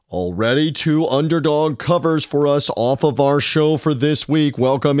Already 2 underdog covers for us off of our show for this week.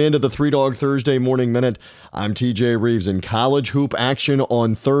 Welcome into the Three Dog Thursday Morning Minute. I'm TJ Reeves. In college hoop action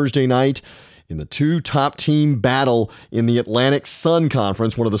on Thursday night, in the 2 top team battle in the Atlantic Sun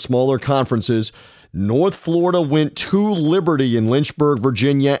Conference, one of the smaller conferences, North Florida went to Liberty in Lynchburg,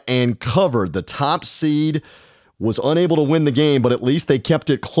 Virginia, and covered. The top seed was unable to win the game, but at least they kept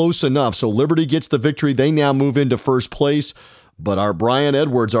it close enough. So Liberty gets the victory. They now move into first place. But our Brian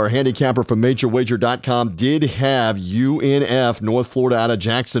Edwards, our handicapper from MajorWager.com, did have UNF, North Florida out of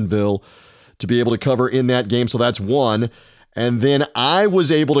Jacksonville, to be able to cover in that game. So that's one. And then I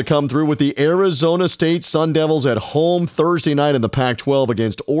was able to come through with the Arizona State Sun Devils at home Thursday night in the Pac-12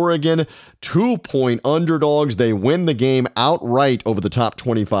 against Oregon. 2-point underdogs. They win the game outright over the top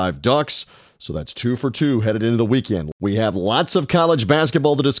 25 Ducks. So that's 2 for 2 headed into the weekend. We have lots of college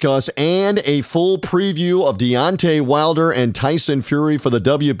basketball to discuss and a full preview of Deontay Wilder and Tyson Fury for the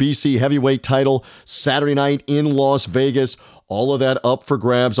WBC heavyweight title Saturday night in Las Vegas. All of that up for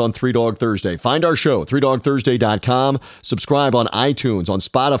grabs on Three Dog Thursday. Find our show, threedogthursday.com. Subscribe on iTunes, on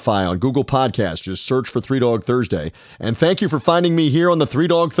Spotify, on Google Podcasts. Just search for Three Dog Thursday. And thank you for finding me here on the Three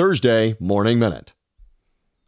Dog Thursday Morning Minute.